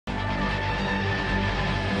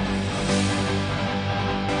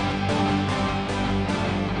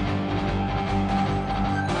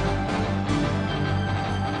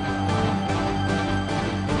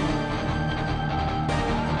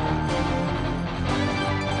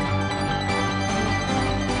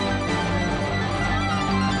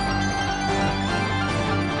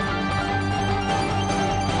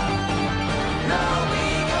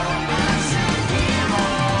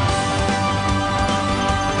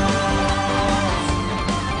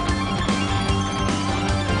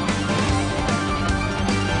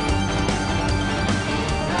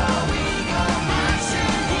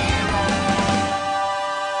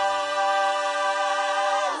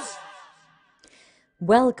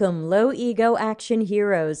Welcome, low ego action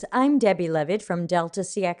heroes. I'm Debbie Levitt from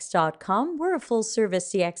DeltaCX.com. We're a full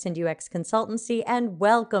service CX and UX consultancy, and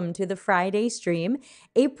welcome to the Friday stream,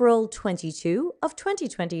 April 22 of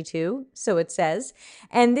 2022, so it says.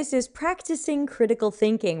 And this is Practicing Critical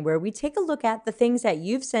Thinking, where we take a look at the things that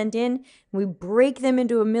you've sent in, we break them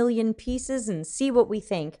into a million pieces and see what we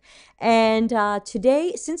think. And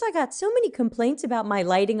today, since I got so many complaints about my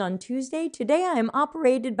lighting on Tuesday, today I am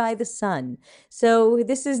operated by the sun. So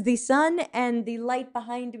this is the sun and the light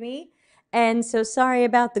behind me. And so sorry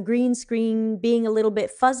about the green screen being a little bit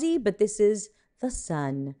fuzzy, but this is the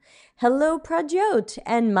sun. Hello, Prajot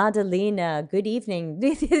and Madalena. Good evening.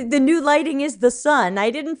 The new lighting is the sun.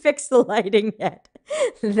 I didn't fix the lighting yet.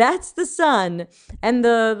 That's the sun and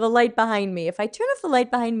the light behind me. If I turn off the light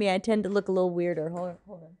behind me, I tend to look a little weirder. Hold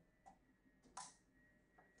on.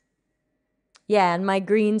 Yeah, and my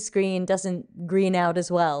green screen doesn't green out as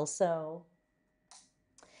well, so...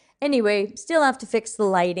 Anyway, still have to fix the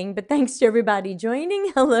lighting, but thanks to everybody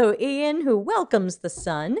joining. Hello, Ian, who welcomes the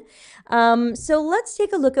sun. So let's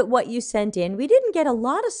take a look at what you sent in. We didn't get a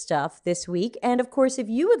lot of stuff this week, and of course, if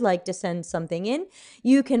you would like to send something in,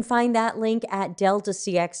 you can find that link at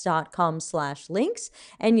deltacx.com/links,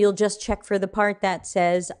 and you'll just check for the part that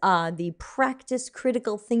says the Practice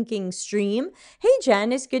Critical Thinking stream. Hey,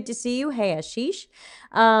 Janice, good to see you. Hey, Ashish.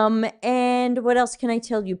 And what else can I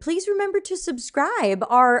tell you? Please remember to subscribe.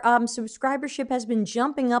 Our subscribership has been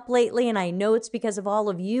jumping up lately, and I know it's because of all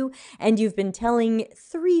of you, and you've been telling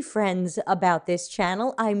 3 friends about this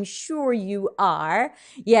channel. I'm sure you are.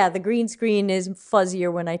 Yeah, the green screen is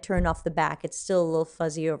fuzzier when I turn off the back. It's still a little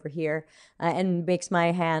fuzzy over here and makes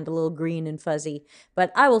my hand a little green and fuzzy,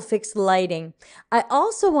 but I will fix the lighting. I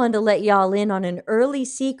also wanted to let y'all in on an early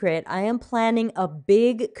secret. I am planning a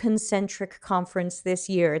big concentric conference this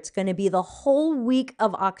year. It's going to be the whole week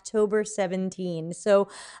of October 17. So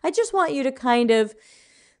I just want you to kind of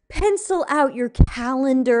pencil out your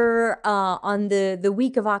calendar on the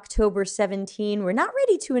week of October 17. We're not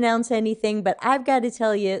ready to announce anything, but I've got to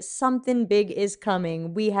tell you, something big is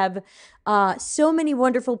coming. We have so many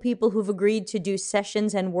wonderful people who've agreed to do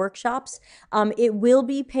sessions and workshops. It will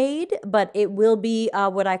be paid, but it will be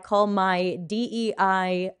what I call my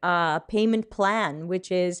DEI payment plan,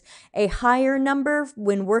 which is a higher number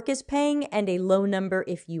when work is paying and a low number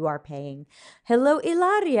if you are paying. Hello,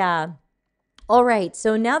 Ilaria. All right,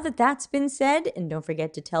 so now that that's been said, and don't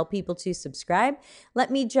forget to tell people to subscribe, let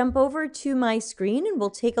me jump over to my screen and we'll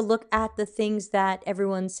take a look at the things that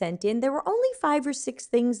everyone sent in. There were only 5 or 6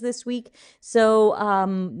 things this week, so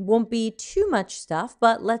won't be too much stuff,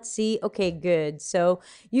 but let's see. Okay, good. So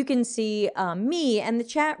you can see me and the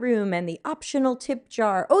chat room and the optional tip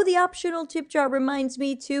jar. Oh, the optional tip jar reminds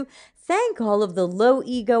me to thank all of the low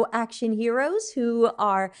ego action heroes who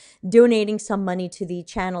are donating some money to the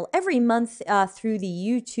channel every month through the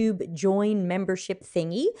YouTube join membership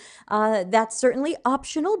thingy. That's certainly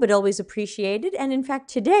optional, but always appreciated. And in fact,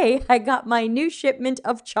 today I got my new shipment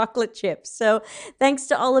of chocolate chips. So thanks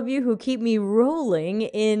to all of you who keep me rolling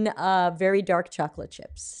in very dark chocolate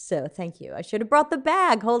chips. So thank you. I should have brought the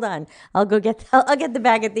bag. Hold on. I'll get the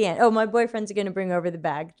bag at the end. Oh, my boyfriend's going to bring over the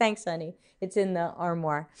bag. Thanks, honey. It's in the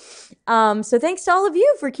armoire. So thanks to all of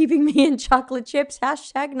you for keeping me in chocolate chips.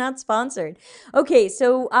 Hashtag not sponsored. Okay,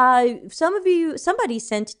 so somebody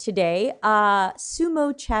sent today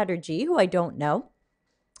Sumo Chatterjee, who I don't know.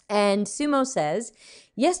 And Sumo says,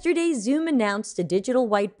 yesterday Zoom announced a digital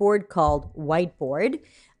whiteboard called Whiteboard.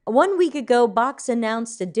 1 week ago, Box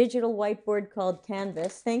announced a digital whiteboard called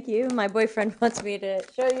Canvas. Thank you. My boyfriend wants me to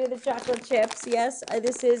show you the chocolate chips. Yes,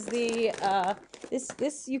 this is the,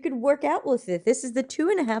 this you could work out with it. This is the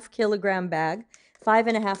 2.5 kilogram bag,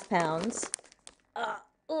 5.5 pounds. A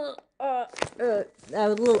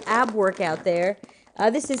little ab workout there.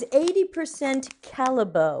 This is 80%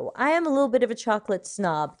 Callebaut. I am a little bit of a chocolate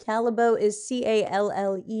snob. Callebaut is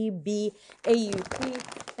Callebaut.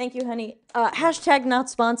 Thank you, honey. Hashtag not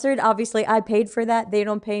sponsored. Obviously, I paid for that. They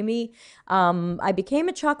don't pay me. I became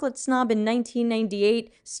a chocolate snob in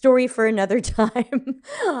 1998. Story for another time.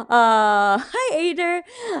 Hi, Ader.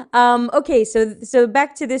 Okay, so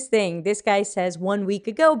back to this thing. This guy says, 1 week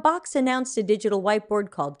ago, Box announced a digital whiteboard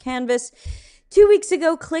called Canvas. 2 weeks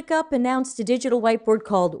ago, ClickUp announced a digital whiteboard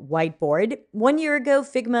called Whiteboard. 1 year ago,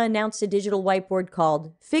 Figma announced a digital whiteboard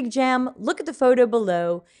called FigJam. Look at the photo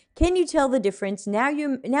below. Can you tell the difference? Now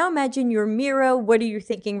imagine your Miro. What are you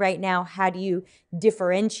thinking right now? How do you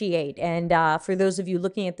differentiate? And for those of you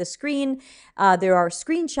looking at the screen, there are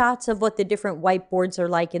screenshots of what the different whiteboards are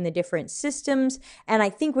like in the different systems. And I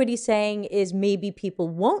think what he's saying is maybe people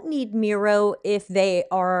won't need Miro if they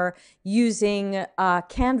are using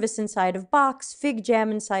Canvas inside of Box,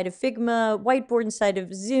 FigJam inside of Figma, Whiteboard inside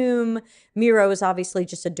of Zoom. Miro is obviously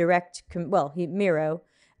just a direct, Miro.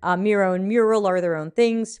 Miro and Mural are their own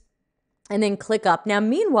things. And then ClickUp. Now,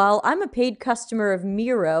 meanwhile, I'm a paid customer of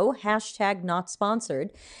Miro, hashtag not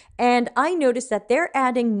sponsored, and I noticed that they're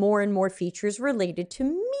adding more and more features related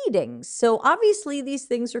to meetings. So obviously, these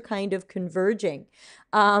things are kind of converging.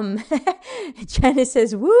 Jenna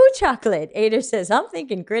says, woo, chocolate. Ada says, I'm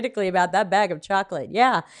thinking critically about that bag of chocolate.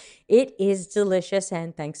 Yeah, it is delicious.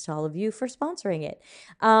 And thanks to all of you for sponsoring it.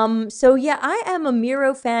 So yeah, I am a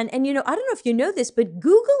Miro fan. And I don't know if you know this, but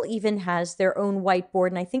Google even has their own whiteboard.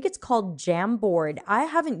 And I think it's called Jamboard. I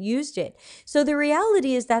haven't used it. So the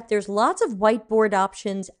reality is that there's lots of whiteboard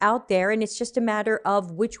options out there. And it's just a matter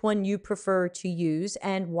of which one you prefer to use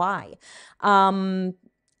and why.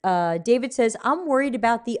 David says, I'm worried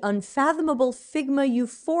about the unfathomable Figma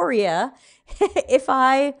euphoria if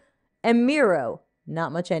I am Miro.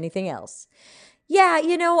 Not much anything else. Yeah,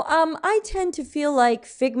 I tend to feel like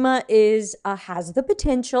Figma has the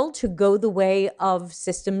potential to go the way of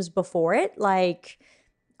systems before it, like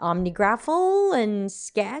OmniGraffle and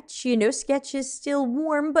Sketch. Sketch is still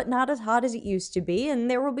warm, but not as hot as it used to be, and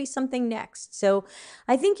there will be something next. So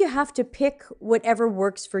I think you have to pick whatever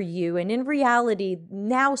works for you. And in reality,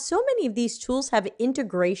 now so many of these tools have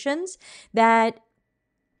integrations that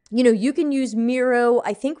you can use Miro,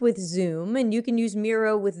 I think, with Zoom, and you can use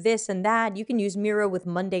Miro with this and that. You can use Miro with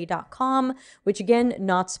Monday.com, which, again,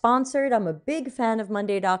 not sponsored. I'm a big fan of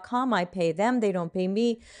Monday.com. I pay them. They don't pay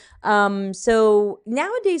me. So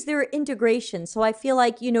nowadays, there are integrations. So I feel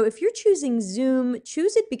like, if you're choosing Zoom,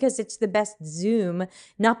 choose it because it's the best Zoom,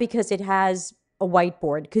 not because it has a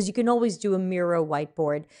whiteboard, because you can always do a Miro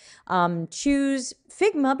whiteboard. Choose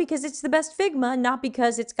Figma because it's the best Figma, not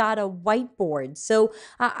because it's got a whiteboard. So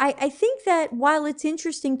I think that while it's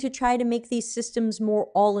interesting to try to make these systems more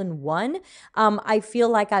all-in-one, I feel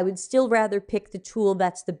like I would still rather pick the tool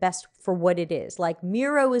that's the best for what it is. Like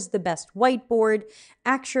Miro is the best whiteboard.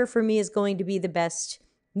 Axure for me is going to be the best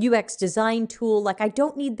UX design tool. Like, I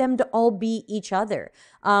don't need them to all be each other.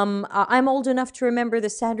 I'm old enough to remember the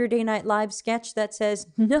Saturday Night Live sketch that says,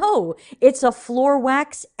 no, it's a floor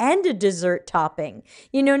wax and a dessert topping.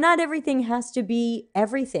 Not everything has to be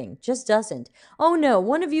everything. Just doesn't. Oh no,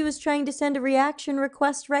 one of you is trying to send a reaction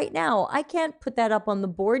request right now. I can't put that up on the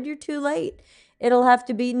board. You're too late. It'll have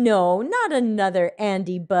to be, no, not another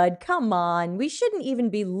Andy Bud. Come on. We shouldn't even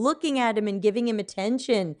be looking at him and giving him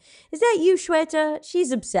attention. Is that you, Shweta?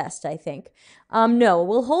 She's obsessed, I think. No,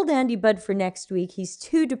 we'll hold Andy Bud for next week. He's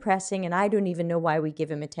too depressing, and I don't even know why we give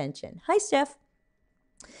him attention. Hi, Steph.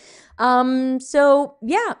 So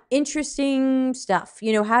yeah, interesting stuff.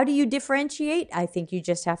 How do you differentiate? I think you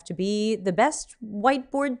just have to be the best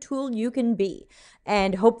whiteboard tool you can be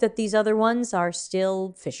and hope that these other ones are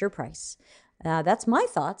still Fisher-Price. That's my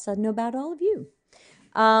thoughts. I don't know about all of you.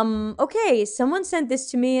 Okay, someone sent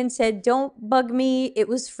this to me and said, don't bug me. It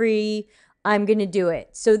was free. I'm going to do it.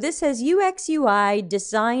 So this says UX UI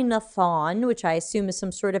Design-a-thon, which I assume is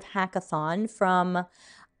some sort of hackathon from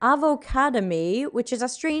Avocademy, which is a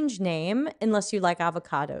strange name unless you like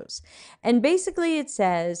avocados. And basically it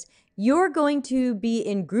says, you're going to be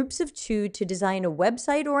in groups of 2 to design a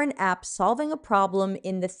website or an app solving a problem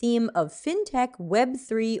in the theme of fintech,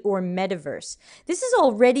 Web3, or metaverse. This is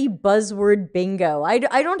already buzzword bingo. I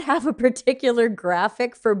don't have a particular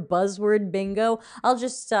graphic for buzzword bingo. I'll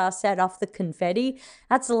just set off the confetti.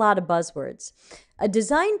 That's a lot of buzzwords. A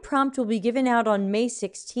design prompt will be given out on May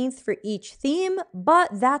 16th for each theme,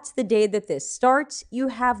 but that's the day that this starts. You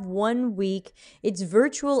have 1 week. It's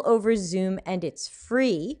virtual over Zoom and it's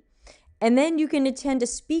free. And then you can attend a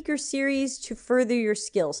speaker series to further your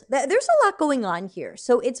skills. There's a lot going on here.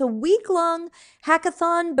 So it's a week-long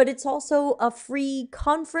hackathon, but it's also a free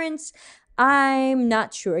conference. I'm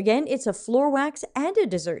not sure. Again, it's a floor wax and a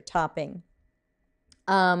dessert topping.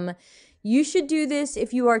 You should do this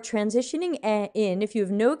if you are transitioning in, if you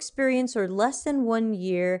have no experience or less than 1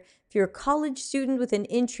 year, if you're a college student with an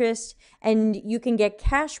interest, and you can get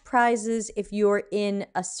cash prizes if you're in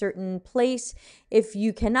a certain place. If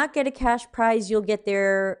you cannot get a cash prize, you'll get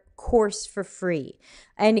their course for free.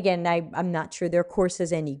 And again, I'm not sure their course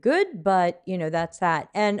is any good, but that's that.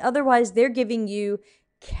 And otherwise, they're giving you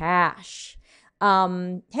cash.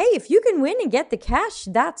 Hey, if you can win and get the cash,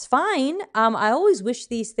 that's fine. I always wish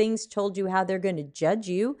these things told you how they're going to judge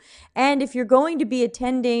you. And if you're going to be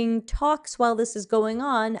attending talks while this is going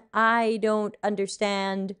on, I don't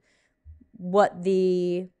understand what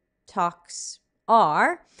the talks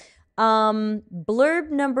are. Blurb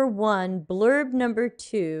number 1, blurb number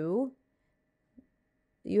 2.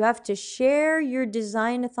 You have to share your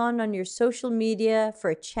design-a-thon on your social media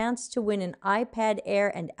for a chance to win an iPad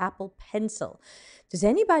Air and Apple Pencil. Does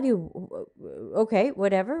anybody, okay,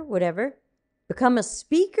 whatever. Become a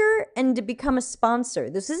speaker and to become a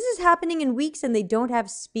sponsor. This is happening in weeks and they don't have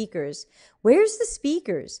speakers. Where's the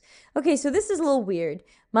speakers? Okay, so this is a little weird.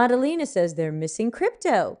 Madalena says they're missing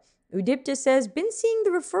crypto. Udipta says, been seeing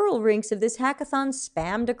the referral links of this hackathon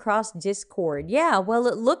spammed across Discord. Yeah, well,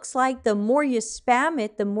 it looks like the more you spam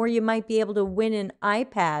it, the more you might be able to win an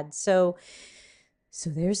iPad. So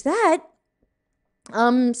there's that.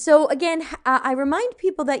 So again, I remind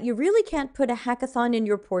people that you really can't put a hackathon in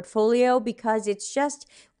your portfolio because it's just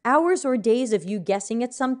hours or days of you guessing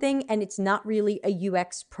at something and it's not really a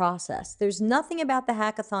UX process. There's nothing about the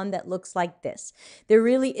hackathon that looks like this. There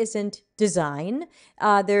really isn't design.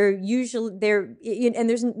 And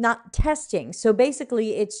there's not testing. So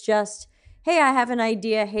basically it's just, hey, I have an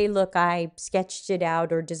idea. Hey, look, I sketched it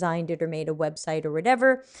out or designed it or made a website or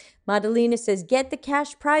whatever. Madalena says, get the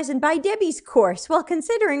cash prize and buy Debbie's course. Well,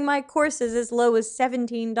 considering my course is as low as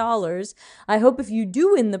 $17, I hope if you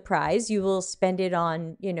do win the prize, you will spend it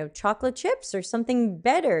on, chocolate chips or something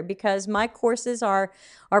better because my courses are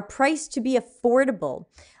priced to be affordable.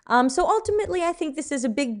 So ultimately, I think this is a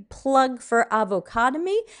big plug for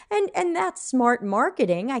Avocadomy, and that's smart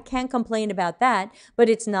marketing. I can't complain about that, but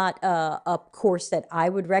it's not a course that I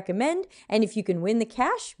would recommend. And if you can win the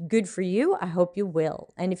cash, good for you. I hope you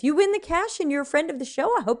will. And if you win the cash and you're a friend of the show,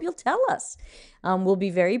 I hope you'll tell us. We'll be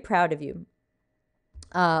very proud of you.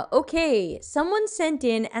 Okay, someone sent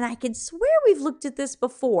in, and I could swear we've looked at this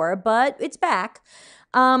before, but it's back.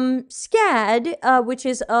 SCAD, which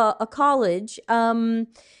is a college,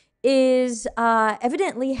 is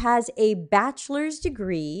evidently has a bachelor's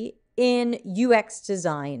degree in UX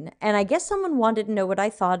design. And I guess someone wanted to know what I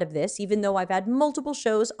thought of this, even though I've had multiple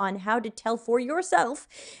shows on how to tell for yourself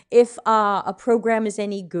if a program is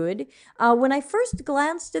any good. When I first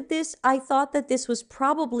glanced at this, I thought that this was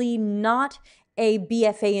probably not a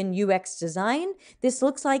BFA in UX design. This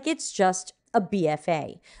looks like it's just a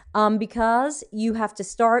BFA because you have to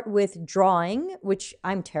start with drawing, which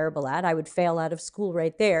I'm terrible at. I would fail out of school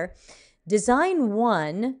right there. Design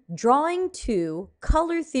 1, drawing 2,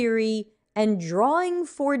 color theory, and drawing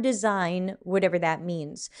for design, whatever that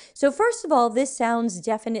means. So first of all, this sounds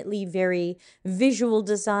definitely very visual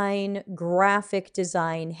design, graphic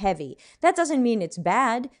design heavy. That doesn't mean it's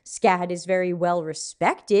bad. SCAD is very well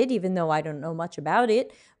respected, even though I don't know much about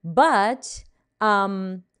it, but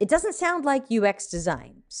it doesn't sound like UX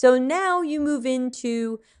design. So now you move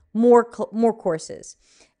into more courses.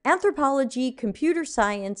 Anthropology, computer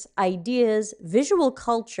science, ideas, visual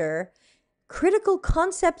culture, critical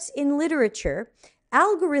concepts in literature,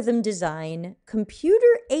 algorithm design,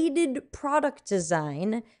 computer-aided product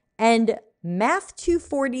design, and Math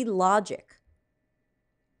 240 logic.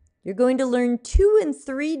 You're going to learn 2 and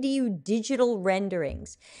 3D digital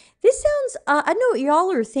renderings. This sounds, I know what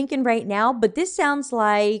y'all are thinking right now, but this sounds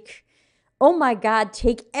like, oh my God,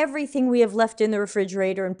 take everything we have left in the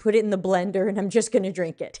refrigerator and put it in the blender and I'm just going to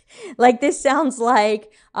drink it. Like this sounds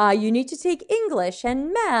like you need to take English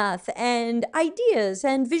and math and ideas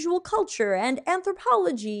and visual culture and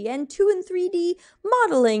anthropology and 2 and 3D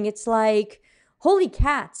modeling. It's like, holy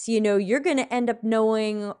cats, you're going to end up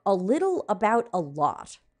knowing a little about a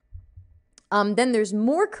lot. Then there's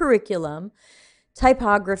more curriculum,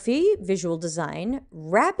 typography, visual design,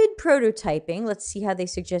 rapid prototyping. Let's see how they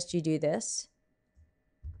suggest you do this.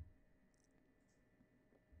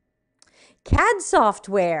 CAD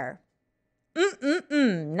software.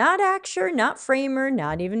 Not Axure, not Framer,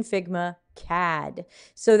 not even Figma. CAD.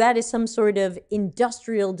 So that is some sort of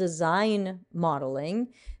industrial design modeling.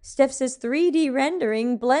 Steph says 3D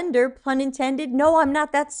rendering, Blender, pun intended. No, I'm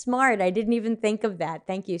not that smart. I didn't even think of that.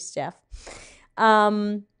 Thank you, Steph.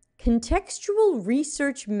 Contextual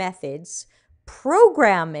research methods,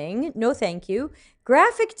 programming, no thank you,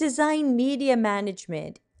 graphic design media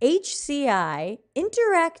management, HCI,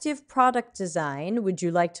 interactive product design. Would you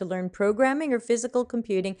like to learn programming or physical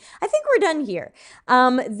computing? I think we're done here.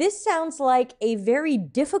 This sounds like a very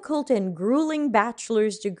difficult and grueling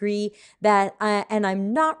bachelor's degree that, and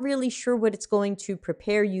I'm not really sure what it's going to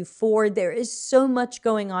prepare you for. There is so much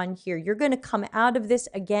going on here. You're going to come out of this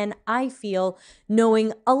again, I feel,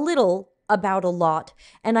 knowing a little about a lot,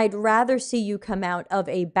 and I'd rather see you come out of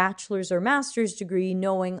a bachelor's or master's degree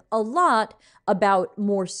knowing a lot about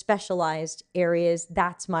more specialized areas.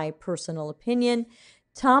 That's my personal opinion.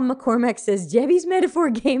 Tom McCormack says, Debbie's metaphor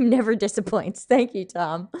game never disappoints. Thank you,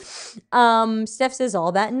 Tom. Steph says,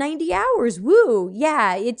 all that in 90 hours. Woo.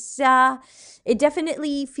 Yeah, it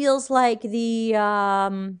definitely feels like the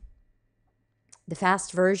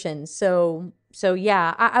fast version. So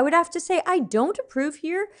yeah, I would have to say I don't approve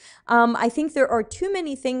here. I think there are too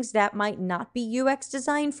many things that might not be UX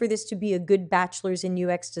design for this to be a good bachelor's in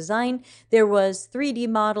UX design. There was 3D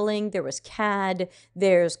modeling, there was CAD,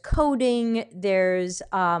 there's coding, there's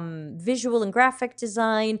visual and graphic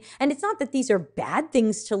design. And it's not that these are bad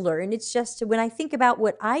things to learn. It's just when I think about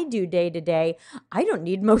what I do day to day, I don't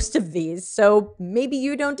need most of these. So maybe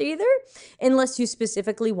you don't either, unless you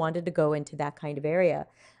specifically wanted to go into that kind of area.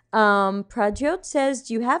 Prajot says,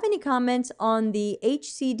 do you have any comments on the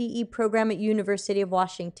HCDE program at University of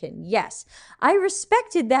Washington? Yes, I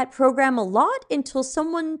respected that program a lot until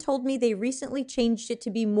someone told me they recently changed it to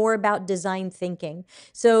be more about design thinking.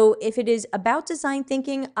 So if it is about design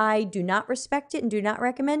thinking, I do not respect it and do not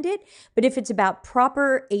recommend it. But if it's about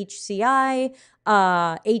proper HCI,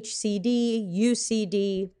 HCD,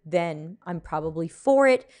 UCD, then I'm probably for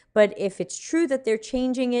it. But if it's true that they're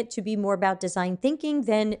changing it to be more about design thinking,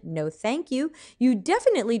 then no thank you. You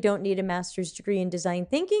definitely don't need a master's degree in design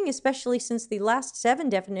thinking, especially since the last 7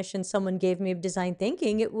 definitions someone gave me of design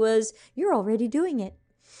thinking, it was, you're already doing it.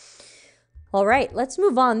 All right, let's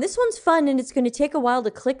move on. This one's fun and it's going to take a while to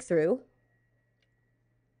click through.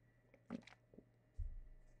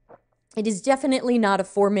 It is definitely not a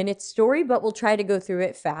 4-minute story, but we'll try to go through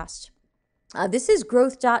it fast. This is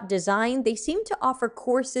Growth.Design. They seem to offer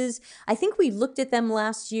courses. I think we looked at them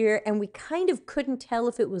last year and we kind of couldn't tell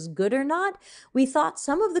if it was good or not. We thought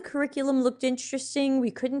some of the curriculum looked interesting.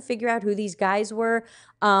 We couldn't figure out who these guys were.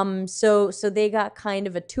 So they got kind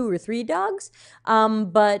of a 2 or 3 dogs.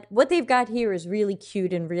 But what they've got here is really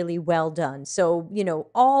cute and really well done. So, you know,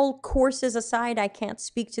 all courses aside, I can't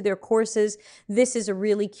speak to their courses. This is a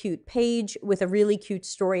really cute page with a really cute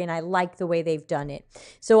story, and I like the way they've done it.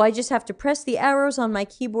 So I just have to press the arrows on my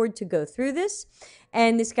keyboard to go through this.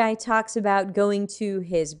 And this guy talks about going to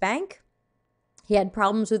his bank. He had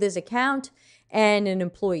problems with his account and an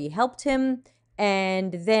employee helped him.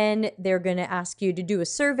 And then they're going to ask you to do a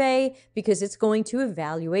survey because it's going to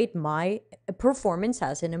evaluate my performance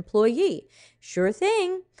as an employee. Sure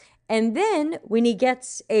thing. And then when he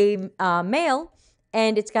gets a mail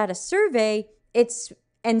and it's got a survey, it's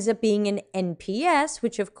ends up being an NPS,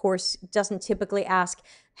 which of course doesn't typically ask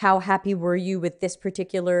how happy were you with this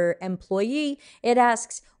particular employee. It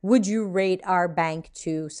asks, would you rate our bank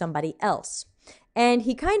to somebody else? And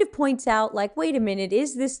he kind of points out, like, wait a minute,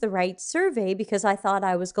 is this the right survey? Because I thought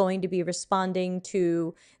I was going to be responding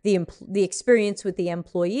to the experience with the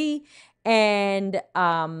employee. And,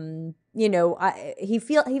 you know, he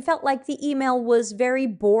felt like the email was very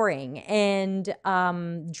boring and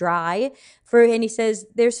dry. And he says,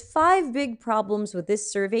 there's 5 big problems with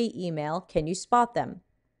this survey email. Can you spot them?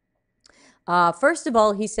 First of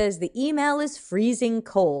all, he says the email is freezing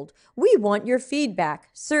cold. We want your feedback.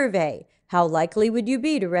 Survey. How likely would you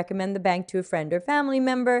be to recommend the bank to a friend or family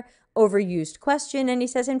member? Overused question. And he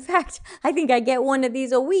says, in fact, I think I get one of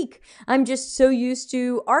these a week. I'm just so used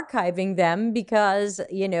to archiving them because,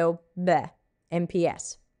 you know, bleh,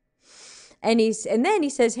 NPS. And then he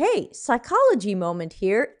says, hey, psychology moment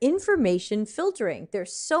here, information filtering.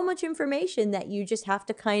 There's so much information that you just have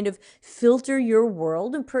to kind of filter your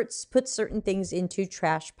world and put certain things into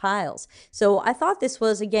trash piles. So I thought this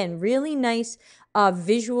was, again, really nice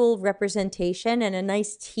visual representation and a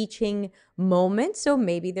nice teaching moment. So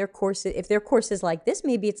maybe their courses, if their course is like this,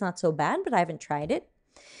 maybe it's not so bad, but I haven't tried it.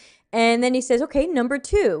 And then he says, okay, number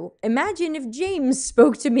 2, imagine if James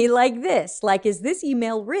spoke to me like this. Like, is this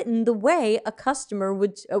email written the way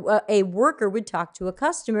a worker would talk to a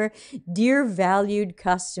customer? Dear valued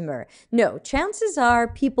customer. No, chances are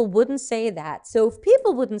people wouldn't say that. So if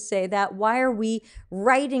people wouldn't say that, why are we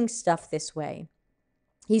writing stuff this way?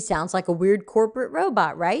 He sounds like a weird corporate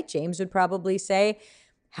robot, right? James would probably say,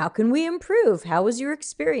 how can we improve? How was your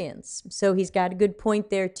experience? So he's got a good point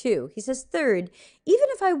there too. He says, 3rd, even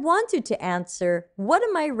if I wanted to answer, what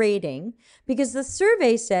am I rating? Because the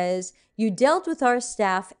survey says you dealt with our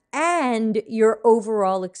staff and your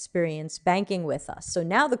overall experience banking with us. So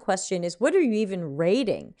now the question is, what are you even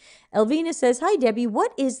rating? Elvina says, hi, Debbie,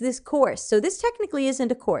 what is this course? So this technically isn't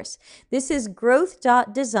a course. This is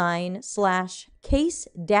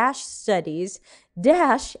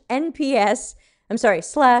growth.design/case-studies-NPS I'm sorry,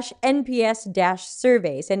 slash NPS dash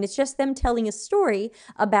surveys. And it's just them telling a story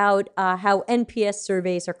about how NPS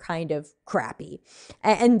surveys are kind of crappy.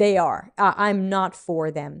 And they are. I'm not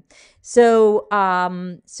for them. So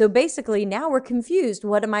basically now we're confused.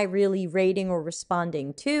 What am I really rating or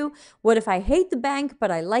responding to? What if I hate the bank,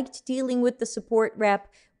 but I liked dealing with the support rep?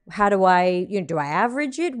 How do I, do I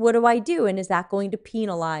average it? What do I do? And is that going to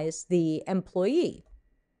penalize the employee?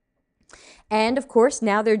 And of course,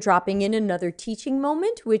 now they're dropping in another teaching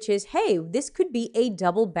moment, which is, hey, this could be a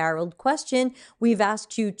double-barreled question. We've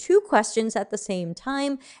asked you 2 questions at the same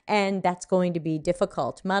time, and that's going to be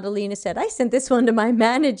difficult. Madalena said, I sent this one to my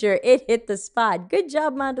manager. It hit the spot. Good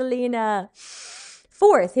job, Madalena.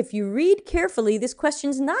 Fourth, if you read carefully, this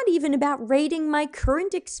question's not even about rating my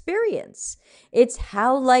current experience. It's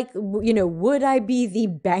how, would I be the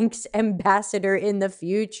bank's ambassador in the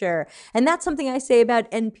future? And that's something I say about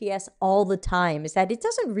NPS all the time, is that it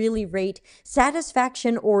doesn't really rate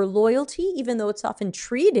satisfaction or loyalty, even though it's often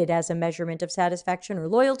treated as a measurement of satisfaction or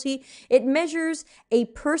loyalty. It measures a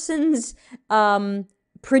person's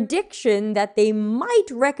prediction that they might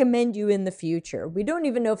recommend you in the future. We don't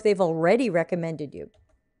even know if they've already recommended you.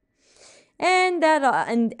 And that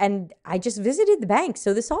and I just visited the bank,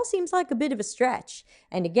 so this all seems like a bit of a stretch.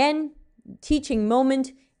 And again, teaching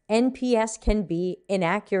moment, NPS can be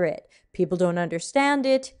inaccurate. People don't understand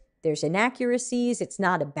it. There's inaccuracies. It's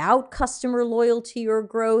not about customer loyalty or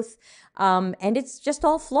growth. And it's just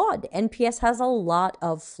all flawed. NPS has a lot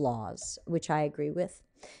of flaws, which I agree with.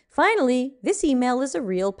 Finally, this email is a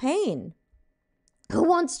real pain. Who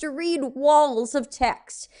wants to read walls of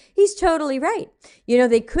text? He's totally right.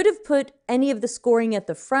 They could have put any of the scoring at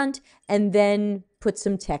the front and then put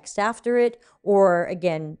some text after it. Or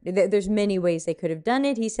again, there's many ways they could have done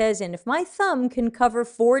it. He says, and if my thumb can cover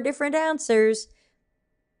 4 different answers,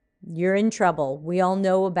 you're in trouble. We all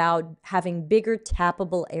know about having bigger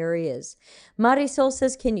tappable areas. Marisol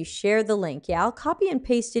says, can you share the link? Yeah, I'll copy and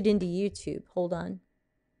paste it into YouTube. Hold on.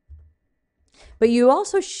 But you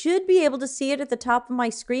also should be able to see it at the top of my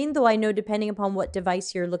screen, though I know depending upon what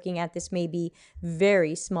device you're looking at, this may be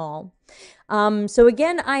very small. So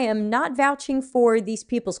again, I am not vouching for these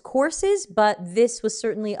people's courses, but this was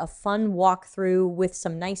certainly a fun walkthrough with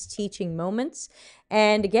some nice teaching moments.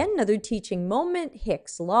 And again, another teaching moment,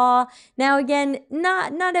 Hick's Law. Now again,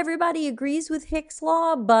 not everybody agrees with Hick's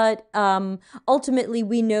Law, but ultimately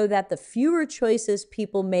we know that the fewer choices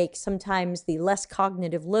people make, sometimes the less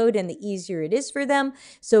cognitive load and the easier it is for them.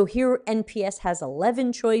 So here NPS has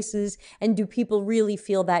 11 choices, and do people really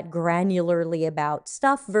feel that granularly about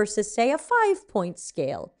stuff versus say a 5-point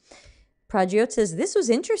scale? Pradyot says, this was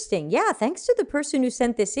interesting. Yeah, thanks to the person who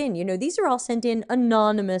sent this in. These are all sent in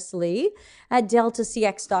anonymously at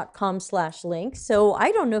deltacx.com/link. So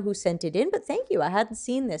I don't know who sent it in, but thank you. I hadn't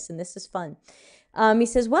seen this, and this is fun. He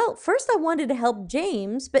says, well, first I wanted to help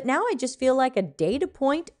James, but now I just feel like a data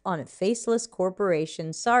point on a faceless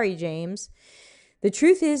corporation. Sorry, James. The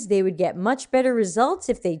truth is they would get much better results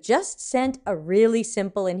if they just sent a really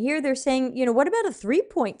simple, and here they're saying, what about a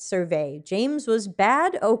 3-point survey? James was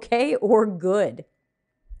bad, okay, or good?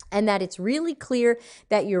 And that it's really clear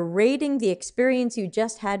that you're rating the experience you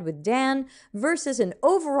just had with Dan versus an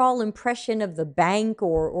overall impression of the bank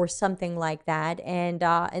or something like that. And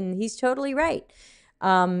he's totally right.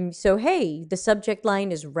 So, hey, the subject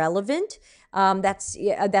line is relevant. That's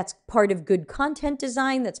part of good content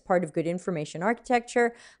design. That's part of good information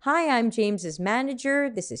architecture. Hi, I'm James's manager.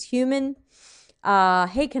 This is human.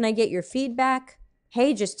 Hey, can I get your feedback?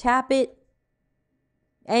 Hey, just tap it.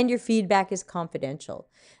 And your feedback is confidential.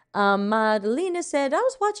 Madalena said, I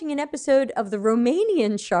was watching an episode of the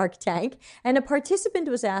Romanian Shark Tank, and a participant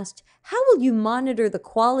was asked, how will you monitor the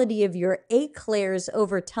quality of your eclairs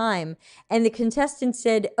over time? And the contestant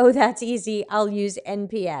said, oh, that's easy. I'll use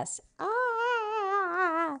NPS.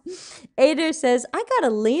 Ader says, I got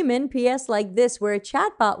a lame NPS like this where a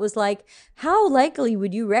chatbot was like, how likely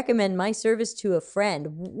would you recommend my service to a friend?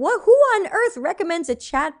 Who on earth recommends a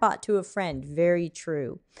chatbot to a friend? Very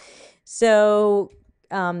true. So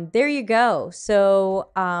there you go. So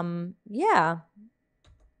yeah.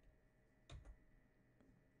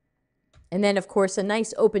 And then, of course, a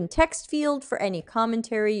nice open text field for any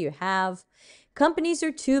commentary you have. Companies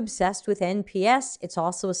are too obsessed with NPS. It's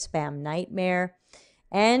also a spam nightmare.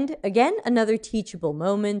 And again, another teachable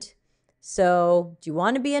moment. So do you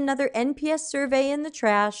want to be another NPS survey in the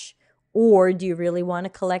trash, or do you really want to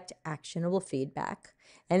collect actionable feedback?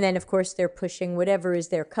 And then, of course, they're pushing whatever is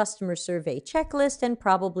their customer survey checklist and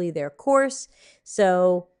probably their course.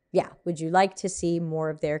 So Yeah, would you like to see more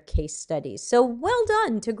of their case studies? So well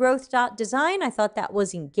done to Growth.Design. I thought that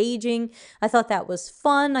was engaging. I thought that was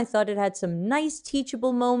fun. I thought it had some nice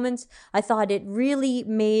teachable moments. I thought it really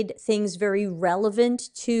made things very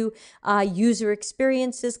relevant to user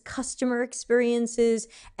experiences, customer experiences,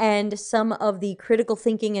 and some of the critical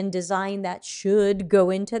thinking and design that should go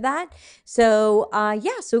into that. So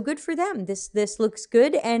yeah, so good for them. This looks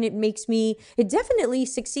good, and it definitely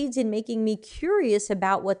succeeds in making me curious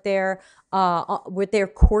about what their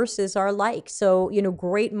courses are like. So,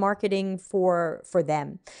 great marketing for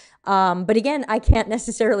them. But again, I can't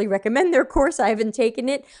necessarily recommend their course. I haven't taken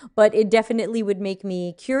it, but it definitely would make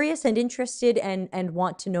me curious and interested and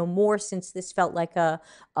want to know more, since this felt like a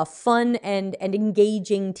fun and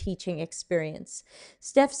engaging teaching experience.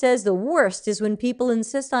 Steph says the worst is when people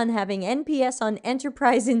insist on having NPS on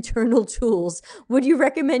enterprise internal tools. Would you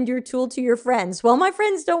recommend your tool to your friends? Well, my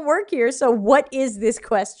friends don't work here, so what is this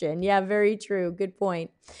question? Yeah, very true. Good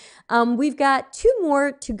point. We've got two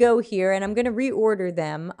more to go here, and I'm going to reorder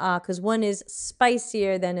them because one is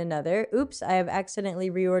spicier than another. Oops, I have accidentally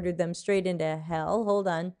reordered them straight into hell. Hold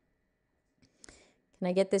on. Can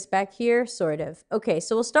I get this back here? Sort of. Okay,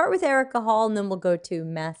 so we'll start with Erica Hall, and then we'll go to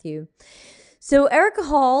Matthew. So Erica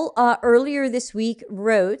Hall earlier this week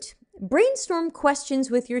wrote, brainstorm questions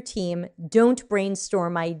with your team. Don't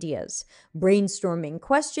brainstorm ideas. Brainstorming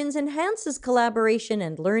questions enhances collaboration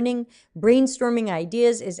and learning. Brainstorming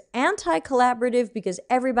ideas is anti-collaborative because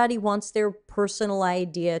everybody wants their personal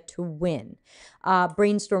idea to win.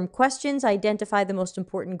 Brainstorm questions, identify the most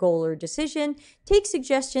important goal or decision, take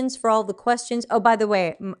suggestions for all the questions. Oh, by the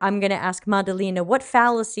way, I'm going to ask Madalena, what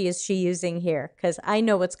fallacy is she using here? Because I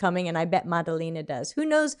know what's coming, and I bet Madalena does. Who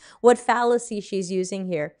knows what fallacy she's using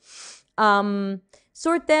here?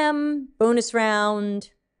 Sort them, bonus round,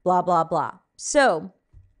 blah, blah, blah. So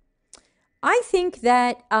I think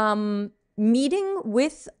that meeting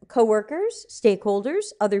with coworkers, stakeholders,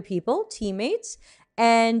 other people, teammates,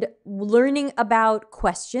 and learning about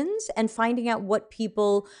questions and finding out what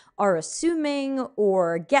people are assuming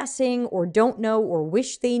or guessing or don't know or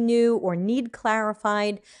wish they knew or need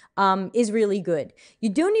clarified is really good. You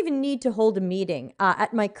don't even need to hold a meeting.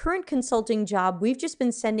 At my current consulting job, we've just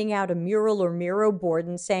been sending out a mural or Miro board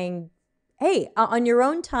and saying, hey, on your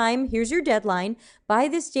own time, here's your deadline. By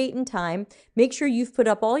this date and time, make sure you've put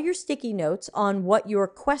up all your sticky notes on what your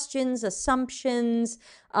questions, assumptions,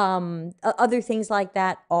 other things like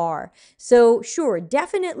that are. So sure,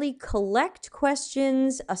 definitely collect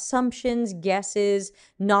questions, assumptions, guesses,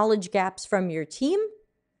 knowledge gaps from your team.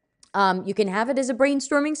 You can have it as a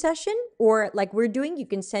brainstorming session, or like we're doing, you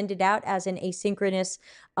can send it out as an asynchronous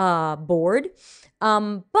board.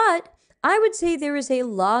 But I would say there is a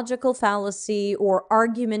logical fallacy or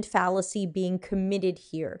argument fallacy being committed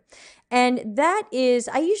here. And that is,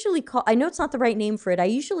 I know it's not the right name for it. I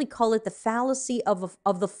usually call it the fallacy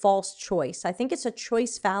of the false choice. I think it's a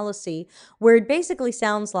choice fallacy where it basically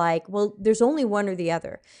sounds like, well, there's only one or the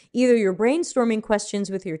other. Either you're brainstorming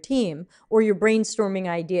questions with your team or you're brainstorming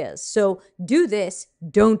ideas. So do this,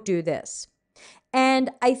 don't do this. And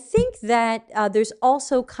I think that there's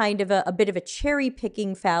also kind of a bit of a cherry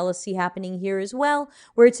picking fallacy happening here as well,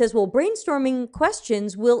 where it says, well, brainstorming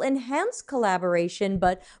questions will enhance collaboration,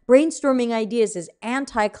 but brainstorming ideas is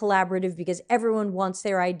anti-collaborative because everyone wants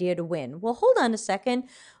their idea to win. Well, hold on a second.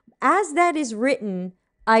 As that is written,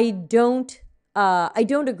 I don't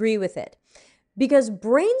agree with it. Because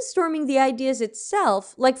brainstorming the ideas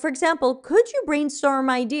itself, like for example, could you brainstorm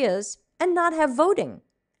ideas and not have voting?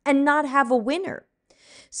 And not have a winner?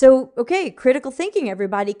 So, okay, critical thinking,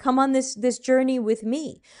 everybody, come on this journey with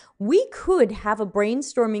me. We could have a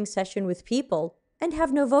brainstorming session with people and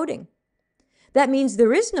have no voting. That means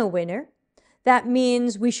there is no winner. That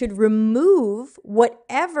means we should remove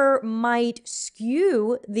whatever might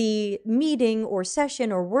skew the meeting or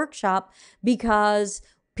session or workshop because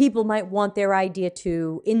people might want their idea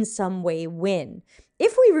to in some way win.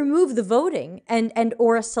 If we remove the voting and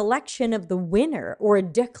or a selection of the winner or a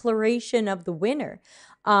declaration of the winner,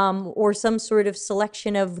 or some sort of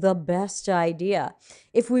selection of the best idea,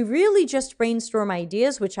 if we really just brainstorm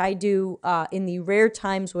ideas, which I do in the rare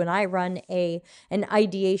times when I run an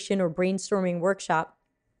ideation or brainstorming workshop,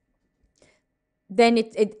 then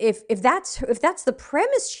if that's the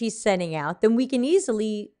premise she's setting out, then we can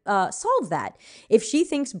easily solve that. If she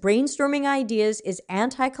thinks brainstorming ideas is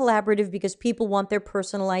anti-collaborative because people want their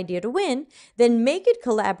personal idea to win, then make it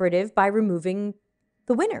collaborative by removing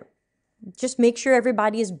the winner. Just make sure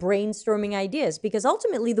everybody is brainstorming ideas, because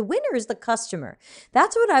ultimately the winner is the customer.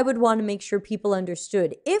 That's what I would want to make sure people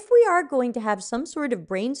understood. If we are going to have some sort of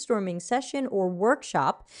brainstorming session or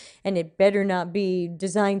workshop, and it better not be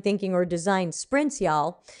design thinking or design sprints,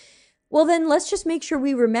 y'all, well, then let's just make sure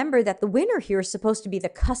we remember that the winner here is supposed to be the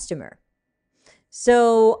customer.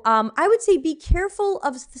 So I would say be careful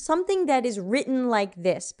of something that is written like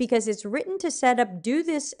this, because it's written to set up do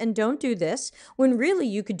this and don't do this, when really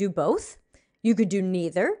you could do both. You could do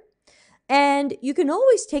neither. And you can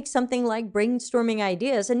always take something like brainstorming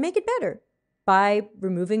ideas and make it better by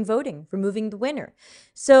removing voting, removing the winner.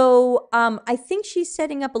 So I think she's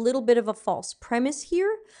setting up a little bit of a false premise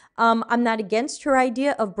here. I'm not against her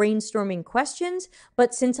idea of brainstorming questions,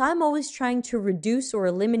 but since I'm always trying to reduce or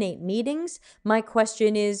eliminate meetings, my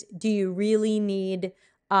question is, do you really need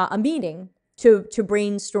a meeting to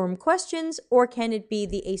brainstorm questions, or can it be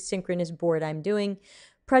the asynchronous board I'm doing?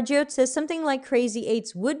 Pradyot says something like Crazy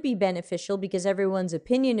Eights would be beneficial because everyone's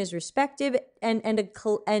opinion is respected and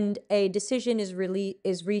a decision is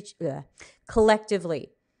reached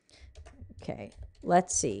collectively. Okay,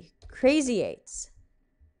 let's see. Crazy Eights.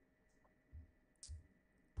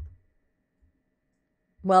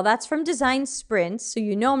 Well, that's from Design Sprints, so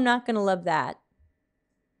you know I'm not going to love that.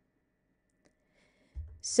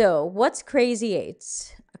 So, what's Crazy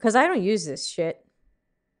Eights? Because I don't use this shit.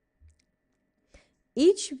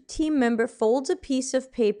 Each team member folds a piece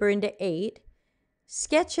of paper into 8,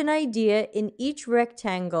 sketch an idea in each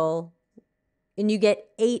rectangle, and you get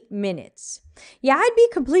 8 minutes. Yeah, I'd be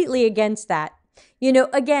completely against that. You know,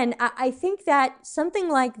 again, I think that something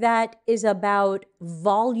like that is about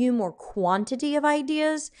volume or quantity of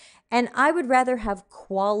ideas, and I would rather have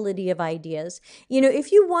quality of ideas. You know,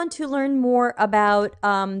 if you want to learn more about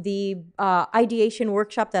the ideation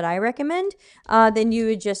workshop that I recommend, then you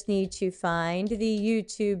would just need to find the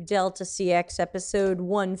YouTube Delta CX episode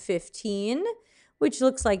 115, which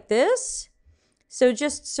looks like this. So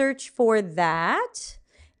just search for that.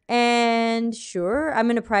 And sure,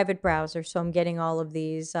 I'm in a private browser, so I'm getting all of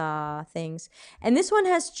these things. And this one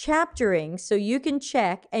has chaptering, so you can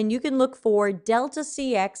check and you can look for Delta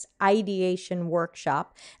CX Ideation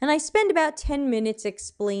Workshop. And I spend about 10 minutes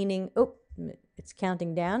explaining, oh, it's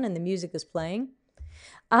counting down and the music is playing.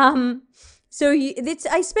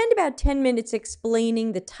 I spend about 10 minutes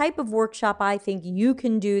explaining the type of workshop I think you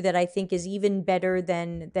can do that I think is even better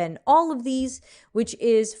than all of these, which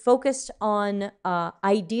is focused on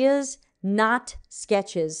ideas, not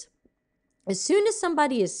sketches. As soon as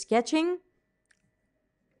somebody is sketching,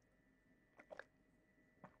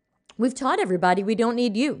 we've taught everybody we don't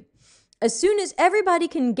need you. As soon as everybody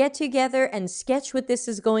can get together and sketch what this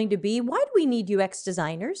is going to be, why do we need UX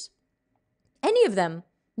designers? Any of them.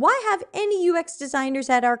 Why have any UX designers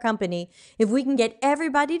at our company if we can get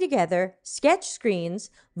everybody together, sketch screens,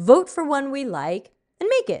 vote for one we like, and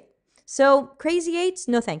make it? So, Crazy Eights,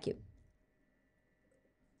 no thank you.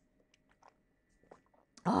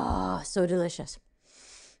 Oh, so delicious.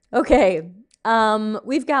 Okay,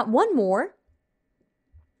 we've got one more,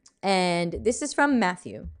 and this is from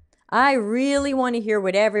Matthew. I really want to hear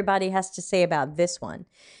what everybody has to say about this one.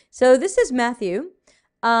 So this is Matthew.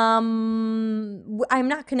 I'm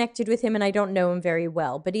not connected with him and I don't know him very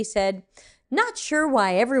well, but he said, not sure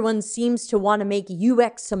why everyone seems to want to make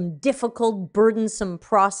UX some difficult, burdensome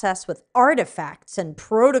process with artifacts and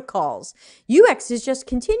protocols. UX is just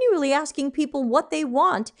continually asking people what they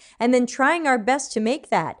want and then trying our best to make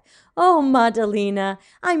that. Oh, Madalena,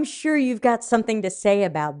 I'm sure you've got something to say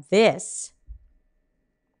about this.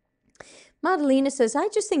 Madalena says, I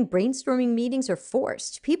just think brainstorming meetings are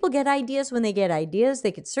forced. People get ideas when they get ideas.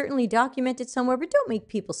 They could certainly document it somewhere, but don't make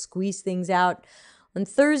people squeeze things out on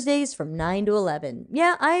Thursdays from 9 to 11.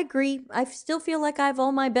 Yeah, I agree. I still feel like I have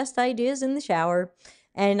all my best ideas in the shower,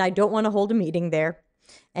 and I don't want to hold a meeting there,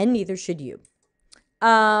 and neither should you.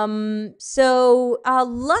 Luckily,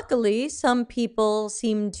 some people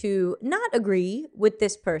seem to not agree with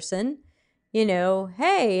this person. You know,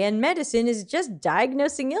 hey, and medicine is just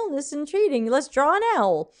diagnosing illness and treating. Let's draw an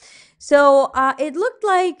owl. So it looked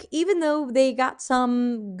like, even though they got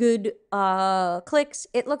some good clicks,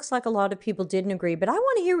 it looks like a lot of people didn't agree. But I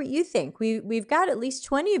want to hear what you think. We've got at least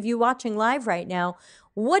 20 of you watching live right now.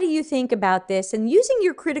 What do you think about this? And using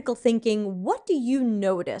your critical thinking, what do you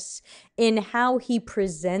notice in how he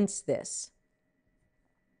presents this?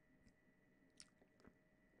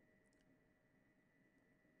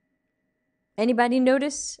 Anybody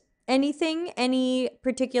notice anything? Any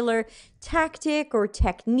particular tactic or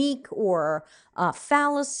technique or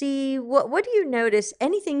fallacy? What do you notice?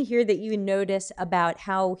 Anything here that you notice about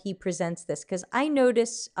how he presents this? Because I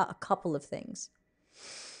notice a couple of things.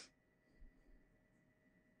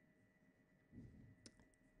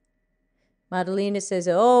 Madalena says,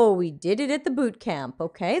 oh, we did it at the boot camp.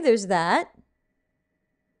 Okay, there's that.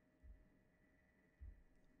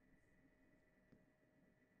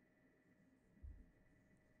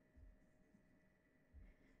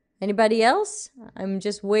 Anybody else? I'm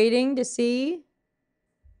just waiting to see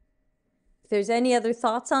if there's any other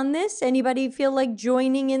thoughts on this. Anybody feel like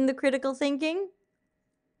joining in the critical thinking?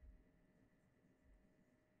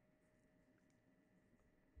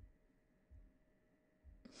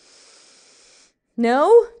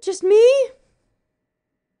 No? Just me?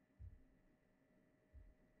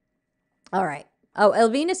 All right. Oh,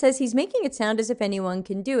 Elvina says he's making it sound as if anyone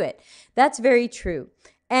can do it. That's very true.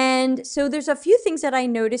 And so there's a few things that I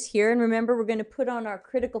notice here. And remember, we're going to put on our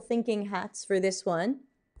critical thinking hats for this one.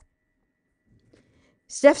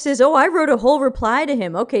 Steph says, oh, I wrote a whole reply to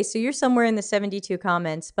him. Okay, so you're somewhere in the 72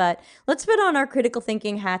 comments. But let's put on our critical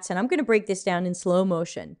thinking hats. And I'm going to break this down in slow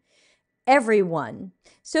motion. Everyone.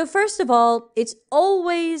 So first of all, it's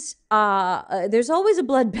always, there's always a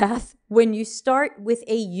bloodbath when you start with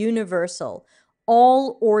a universal.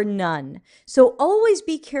 All or none. So always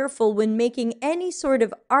be careful when making any sort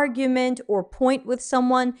of argument or point with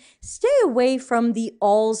someone. Stay away from the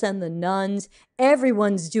alls and the nones.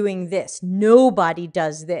 Everyone's doing this. Nobody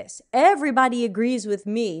does this. Everybody agrees with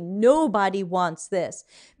me. Nobody wants this.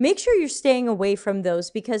 Make sure you're staying away from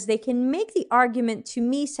those because they can make the argument to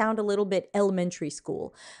me sound a little bit elementary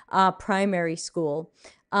school, primary school.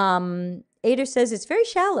 Ader says it's very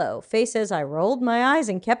shallow. Faye says, I rolled my eyes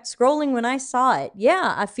and kept scrolling when I saw it.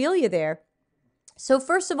 Yeah, I feel you there. So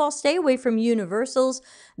first of all, stay away from universals.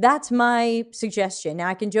 That's my suggestion. Now,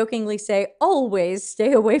 I can jokingly say, always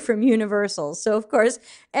stay away from universals. So, of course,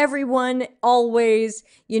 everyone always,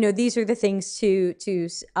 these are the things to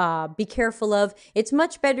be careful of. It's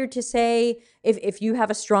much better to say, if you have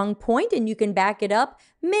a strong point and you can back it up,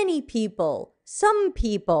 many people, some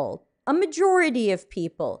people, a majority of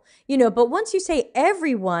people, but once you say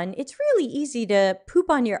everyone, it's really easy to poop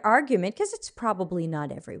on your argument because it's probably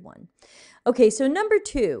not everyone. Okay, so number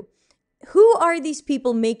 2, who are these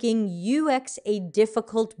people making UX a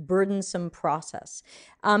difficult, burdensome process?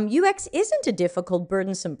 UX isn't a difficult,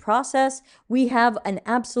 burdensome process. We have an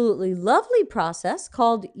absolutely lovely process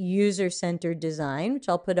called user-centered design, which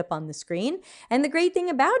I'll put up on the screen. And the great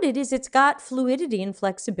thing about it is it's got fluidity and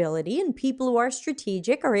flexibility, and people who are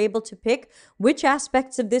strategic are able to pick which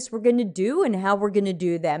aspects of this we're going to do and how we're going to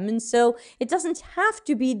do them. And so it doesn't have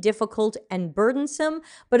to be difficult and burdensome,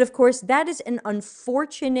 but of course that is an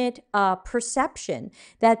unfortunate perception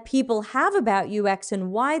that people have about UX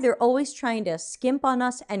and why they're always trying to skimp on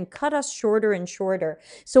us and cut us shorter and shorter.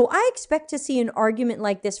 So I expect to see an argument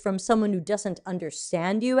like this from someone who doesn't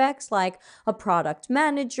understand UX, like a product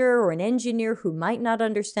manager or an engineer who might not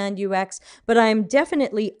understand UX, but I am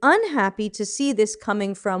definitely unhappy to see this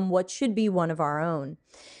coming from what should be one of our own.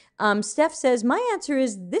 Steph says, my answer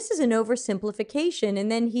is this is an oversimplification.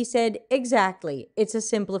 And then he said, exactly, it's a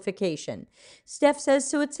simplification. Steph says,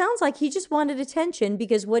 so it sounds like he just wanted attention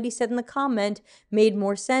because what he said in the comment made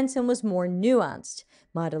more sense and was more nuanced.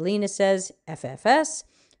 Madalena says, FFS.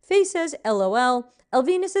 Faye says, LOL.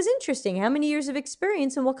 Elvina says, interesting. How many years of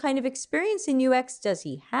experience and what kind of experience in UX does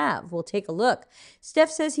he have? We'll take a look.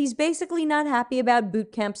 Steph says he's basically not happy about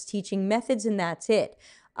boot camp's teaching methods and that's it.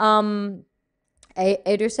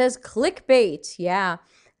 Ader says clickbait. Yeah.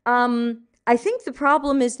 I think the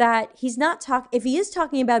problem is that he's not if he is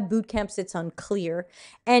talking about boot camps, it's unclear.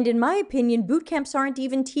 And in my opinion, boot camps aren't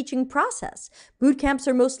even teaching process. Boot camps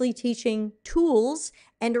are mostly teaching tools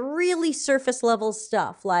and really surface level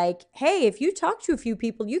stuff like, hey, if you talk to a few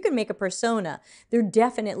people, you can make a persona. They're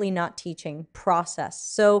definitely not teaching process.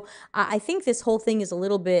 So I think this whole thing is a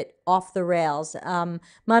little bit off the rails.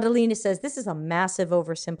 Madalena says, this is a massive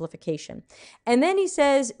oversimplification. And then he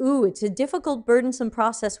says, ooh, it's a difficult, burdensome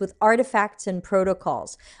process with artifacts and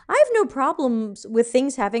protocols. I have no problems with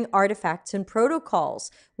things having artifacts and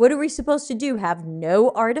protocols. What are we supposed to do? Have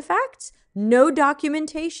no artifacts? No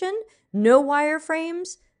documentation? No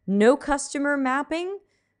wireframes, no customer mapping,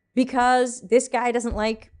 because this guy doesn't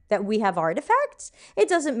like that we have artifacts? It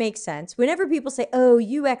doesn't make sense. Whenever people say, oh,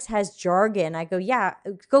 UX has jargon, I go, yeah,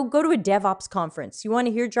 go to a DevOps conference. You want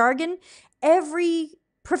to hear jargon? Every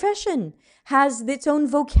profession has its own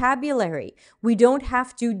vocabulary. We don't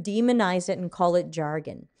have to demonize it and call it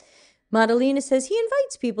jargon. Madalena says he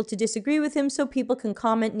invites people to disagree with him so people can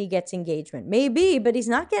comment and he gets engagement. Maybe, but he's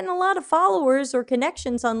not getting a lot of followers or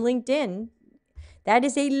connections on LinkedIn. That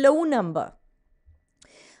is a low number.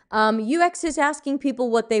 UX is asking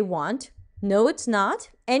people what they want. No, it's not.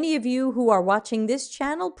 any of you who are watching this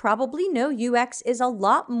channel probably know UX is a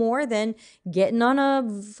lot more than getting on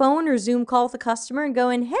a phone or Zoom call with a customer and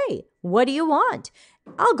going, hey, what do you want?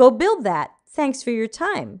 I'll go build that. Thanks for your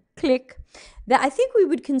time. Click. That I think we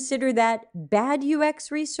would consider that bad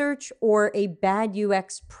UX research or a bad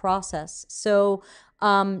UX process. So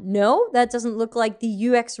no, that doesn't look like the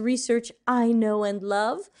UX research I know and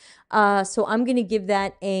love. So I'm going to give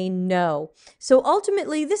that a no. So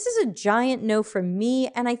ultimately, this is a giant no from me,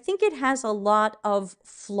 and I think it has a lot of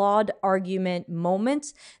flawed argument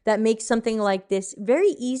moments that make something like this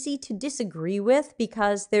very easy to disagree with,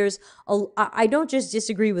 because I don't just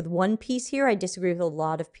disagree with one piece here, I disagree with a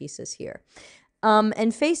lot of pieces here.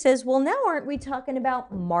 And Faye says, well, now aren't we talking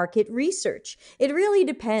about market research? It really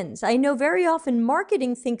depends. I know very often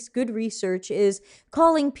marketing thinks good research is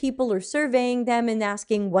calling people or surveying them and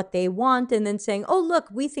asking what they want and then saying, oh, look,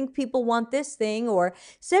 we think people want this thing, or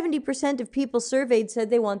 70% of people surveyed said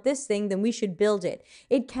they want this thing, then we should build it.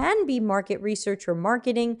 It can be market research or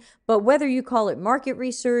marketing, but whether you call it market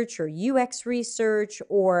research or UX research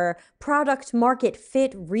or product market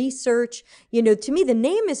fit research, to me, the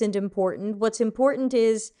name isn't important. What's important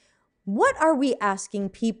is, what are we asking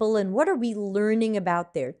people and what are we learning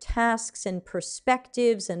about their tasks and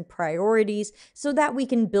perspectives and priorities so that we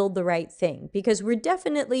can build the right thing? Because we're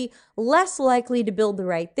definitely less likely to build the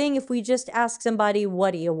right thing if we just ask somebody,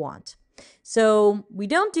 what do you want? So we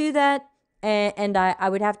don't do that. And I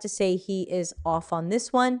would have to say he is off on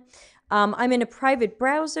this one. I'm in a private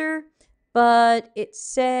browser, but it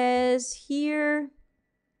says here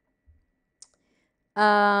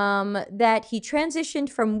that he transitioned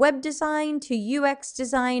from web design to UX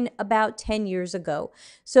design about 10 years ago.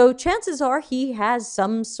 So chances are he has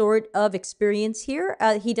some sort of experience here.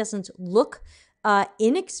 He doesn't look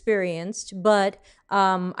inexperienced, but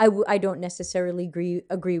I don't necessarily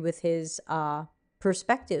agree with his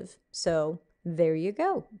perspective. So there you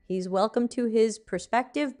go. He's welcome to his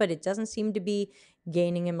perspective, but it doesn't seem to be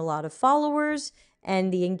gaining him a lot of followers,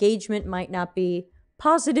 and the engagement might not be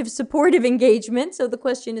positive, supportive engagement. So the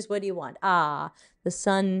question is, what do you want? The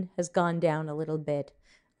sun has gone down a little bit.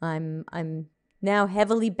 I'm now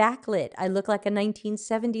heavily backlit. I look like a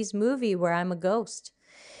 1970s movie where I'm a ghost.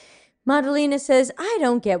 Madalena says, I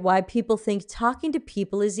don't get why people think talking to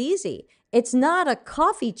people is easy. It's not a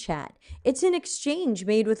coffee chat. It's an exchange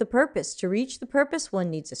made with a purpose. To reach the purpose, one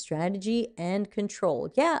needs a strategy and control.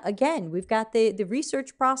 Yeah, again, we've got the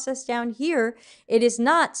research process down here. It is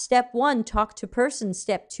not step 1, talk to person,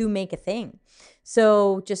 step 2, make a thing.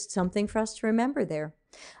 So just something for us to remember there.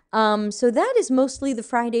 So that is mostly the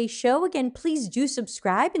Friday show. Again, please do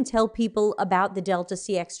subscribe and tell people about the Delta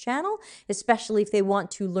CX channel, especially if they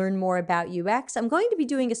want to learn more about UX. I'm going to be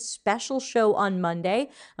doing a special show on Monday.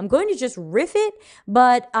 I'm going to just riff it,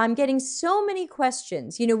 but I'm getting so many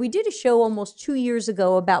questions. We did a show almost 2 years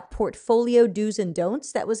ago about portfolio do's and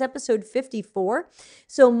don'ts. That was episode 54.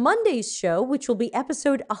 So Monday's show, which will be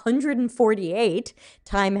episode 148,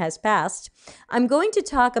 time has passed, I'm going to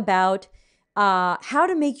talk about how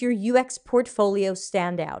to make your UX portfolio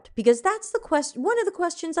stand out, because that's one of the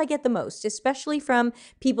questions I get the most, especially from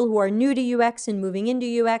people who are new to UX and moving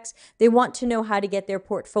into UX. They want to know how to get their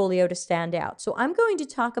portfolio to stand out. So I'm going to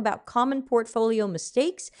talk about common portfolio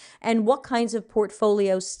mistakes and what kinds of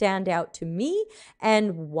portfolios stand out to me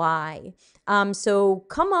and why. So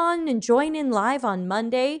come on and join in live on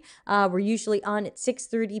Monday. We're usually on at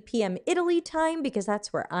 6:30 p.m. Italy time, because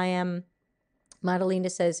that's where I am. Madalena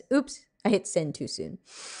says, oops, I hit send too soon.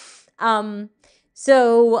 Yeah,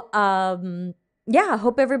 I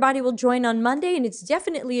hope everybody will join on Monday, and it's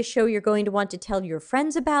definitely a show you're going to want to tell your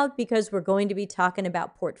friends about, because we're going to be talking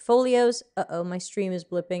about portfolios. Uh-oh, my stream is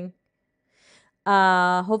blipping.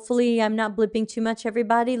 Hopefully I'm not blipping too much,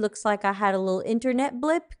 everybody. Looks like I had a little internet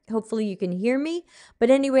blip. Hopefully you can hear me.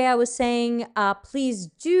 But anyway, I was saying, please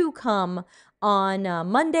do come on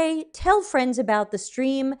Monday. Tell friends about the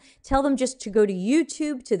stream. Tell them just to go to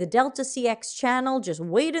YouTube, to the Delta CX channel. Just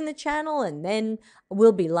wait in the channel and then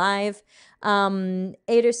we'll be live.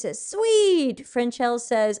 Ader says, sweet. Frenchelle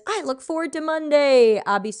says, I look forward to Monday.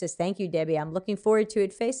 Abby says, thank you, Debbie. I'm looking forward to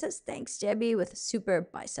it. Faye says, thanks, Debbie, with a super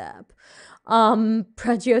bicep.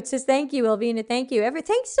 Pradyot says, thank you. Elvina, thank you.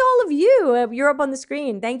 Thanks to all of you. You're up on the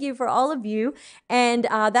screen. Thank you for all of you. And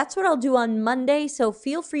that's what I'll do on Monday. So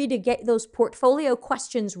feel free to get those portfolio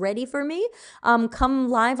questions ready for me. Come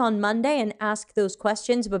live on Monday and ask those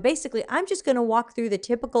questions. But basically, I'm just going to walk through the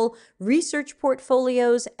typical research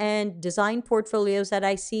portfolios and design portfolios that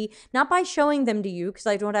I see, not by showing them to you, because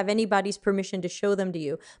I don't have anybody's permission to show them to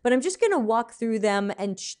you, but I'm just going to walk through them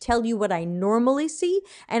and tell you what I normally see,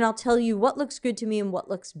 and I'll tell you what looks good to me and what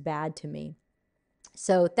looks bad to me.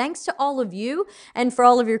 So thanks to all of you and for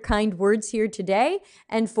all of your kind words here today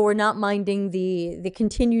and for not minding the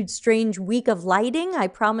continued strange week of lighting. I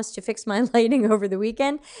promised to fix my lighting over the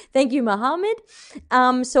weekend. Thank you, Mohammed.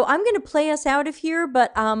 So I'm going to play us out of here,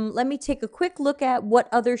 but let me take a quick look at what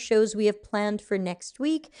other shows we have planned for next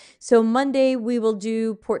week. So Monday we will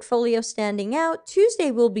do Portfolio Standing Out.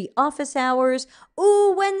 Tuesday will be Office Hours.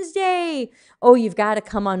 Ooh, Wednesday. Oh, you've got to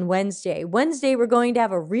come on Wednesday. Wednesday, we're going to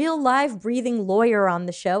have a real live breathing lawyer on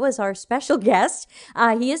the show as our special guest.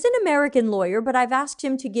 He is an American lawyer, but I've asked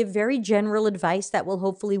him to give very general advice that will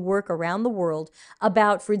hopefully work around the world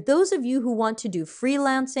about for those of you who want to do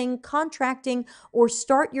freelancing, contracting, or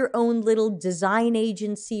start your own little design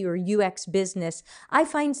agency or UX business. I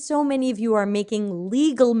find so many of you are making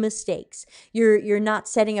legal mistakes. You're not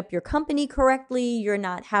setting up your company correctly. You're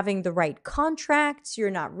not having the right contracts.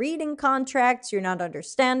 You're not reading contracts. You're not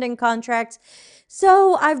understanding contracts.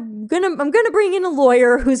 So I'm gonna bring in a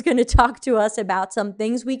lawyer who's gonna talk to us about some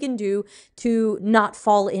things we can do to not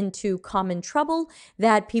fall into common trouble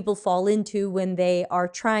that people fall into when they are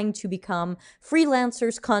trying to become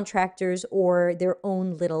freelancers, contractors, or their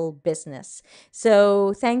own little business.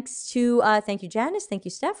 So thank you, Janice. Thank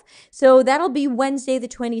you, Steph. So that'll be Wednesday, the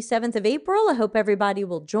 27th of April. I hope everybody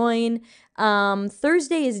will join.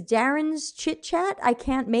 Thursday is Darren's Chit Chat. I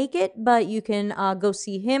can't make it, but you can go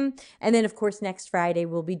see him. And then, of course, next Friday,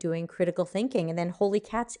 we'll be doing Critical Thinking. And then Holy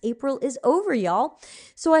Cats April is over, y'all.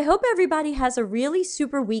 So I hope everybody has a really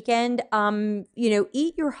super weekend.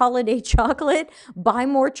 Eat your holiday chocolate, buy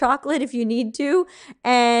more chocolate if you need to.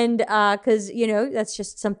 And because, that's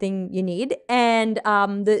just something you need. And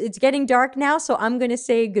it's getting dark now, so I'm going to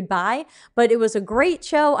say goodbye. But it was a great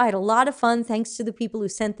show. I had a lot of fun. Thanks to the people who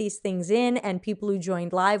sent these things in and people who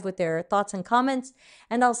joined live with their thoughts and comments.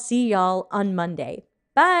 And I'll see y'all on Monday.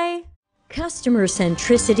 Bye. Customer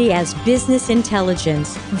centricity as business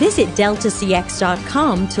intelligence. Visit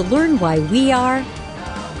deltacx.com to learn why we are